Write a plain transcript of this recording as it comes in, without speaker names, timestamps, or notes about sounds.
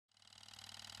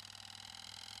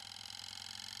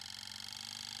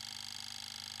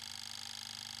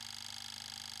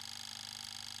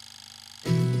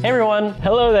Hey everyone,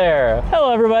 hello there.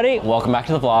 Hello everybody. Welcome back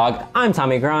to the vlog. I'm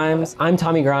Tommy Grimes. I'm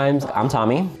Tommy,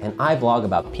 and I vlog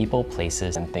about people,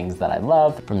 places, and things that I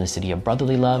love, from the city of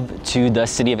brotherly love to the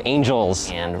city of angels.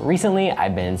 And recently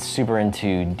I've been super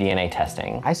into DNA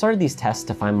testing. I started these tests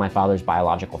to find my father's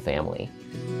biological family.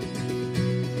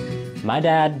 My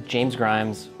dad, James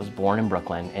Grimes, was born in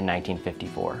Brooklyn in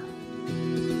 1954.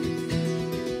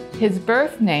 His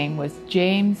birth name was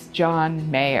James John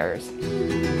Mayers.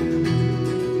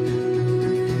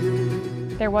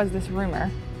 There was this rumor.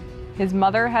 His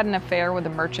mother had an affair with a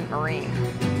merchant marine.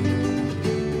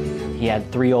 He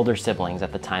had 3 older siblings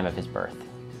at the time of his birth.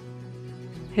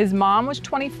 His mom was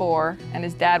 24 and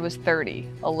his dad was 30,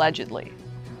 allegedly.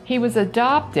 He was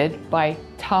adopted by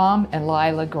Tom and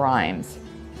Lila Grimes.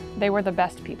 They were the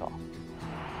best people.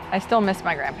 I still miss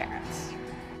my grandparents.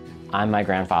 I'm my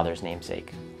grandfather's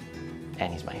namesake,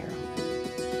 and he's my hero.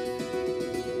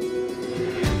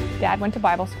 Dad went to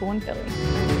Bible school in Philly.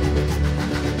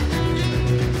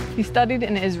 He studied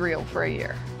in Israel for a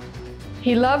year.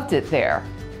 He loved it there.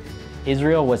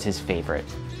 Israel was his favorite.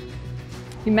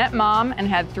 He met Mom and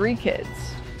had 3 kids.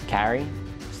 Carrie,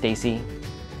 Stacy,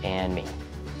 and me,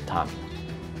 Tommy.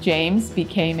 James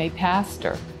became a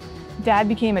pastor. Dad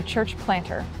became a church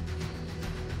planter.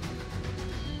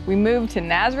 We moved to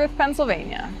Nazareth,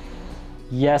 Pennsylvania.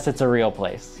 Yes, it's a real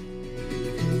place.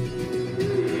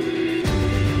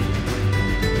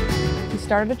 We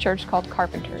started a church called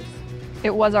Carpenters.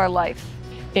 It was our life.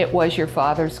 It was your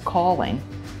father's calling.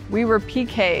 We were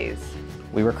PKs.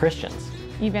 We were Christians.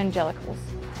 Evangelicals.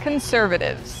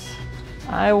 Conservatives.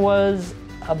 I was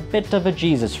a bit of a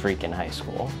Jesus freak in high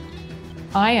school.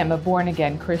 I am a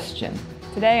born-again Christian.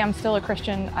 Today I'm still a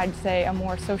Christian. I'd say a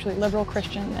more socially liberal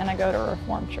Christian, and I go to a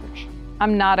Reformed church.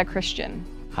 I'm not a Christian.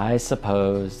 I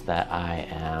suppose that I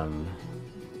am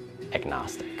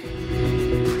agnostic.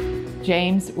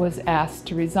 James was asked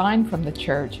to resign from the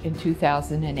church in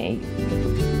 2008.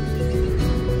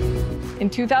 In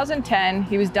 2010,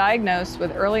 he was diagnosed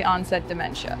with early onset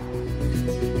dementia.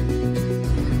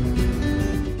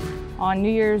 On New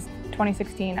Year's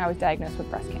 2016, I was diagnosed with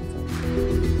breast cancer.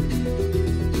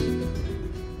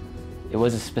 It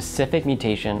was a specific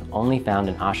mutation only found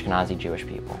in Ashkenazi Jewish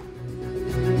people.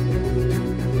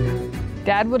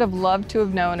 Dad would have loved to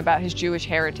have known about his Jewish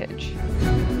heritage.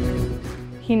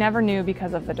 He never knew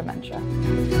because of the dementia.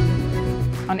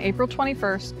 On April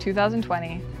 21st,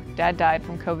 2020, Dad died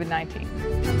from COVID-19.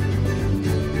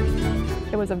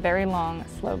 It was a very long,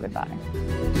 slow goodbye.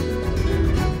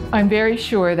 I'm very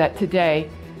sure that today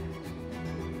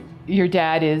your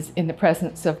dad is in the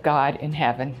presence of God in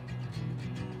heaven.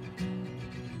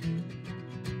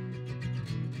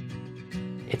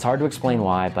 It's hard to explain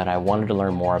why, but I wanted to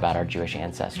learn more about our Jewish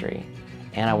ancestry,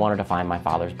 and I wanted to find my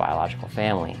father's biological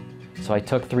family. So I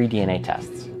took 3 DNA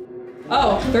tests.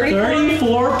 Oh,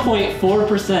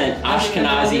 34.4%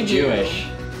 Ashkenazi Jewish.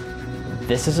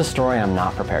 This is a story I'm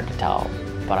not prepared to tell,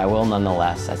 but I will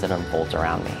nonetheless as it unfolds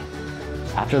around me.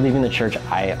 After leaving the church,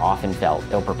 I often felt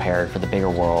ill-prepared for the bigger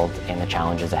world and the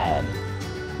challenges ahead.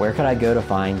 Where could I go to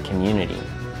find community,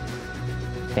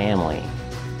 family,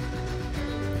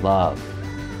 love?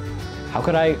 How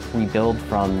could I rebuild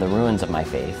from the ruins of my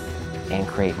faith and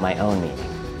create my own meaning?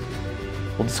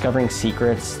 Will discovering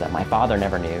secrets that my father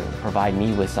never knew provide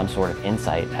me with some sort of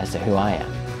insight as to who I am?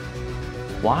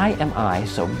 Why am I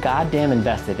so goddamn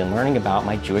invested in learning about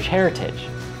my Jewish heritage?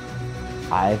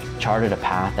 I've charted a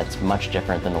path that's much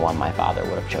different than the one my father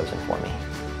would have chosen for me.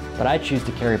 But I choose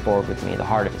to carry forward with me the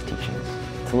heart of his teachings,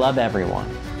 to love everyone,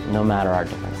 no matter our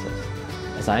differences.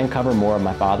 As I uncover more of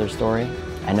my father's story,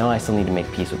 I know I still need to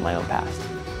make peace with my own past.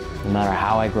 No matter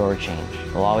how I grow or change,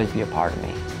 it will always be a part of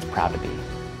me that's proud to be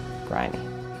grimy.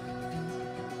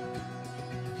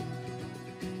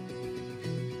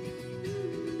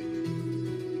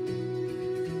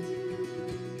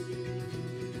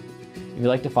 If you'd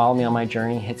like to follow me on my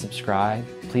journey, hit subscribe.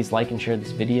 Please like and share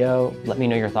this video. Let me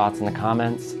know your thoughts in the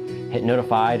comments. Hit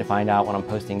notify to find out when I'm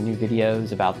posting new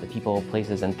videos about the people,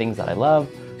 places, and things that I love,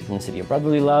 from the city of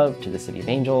brotherly love to the city of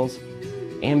angels.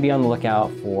 And be on the lookout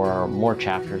for more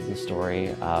chapters of the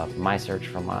story of my search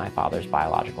for my father's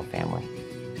biological family.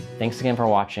 Thanks again for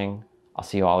watching. I'll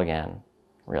see you all again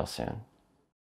real soon.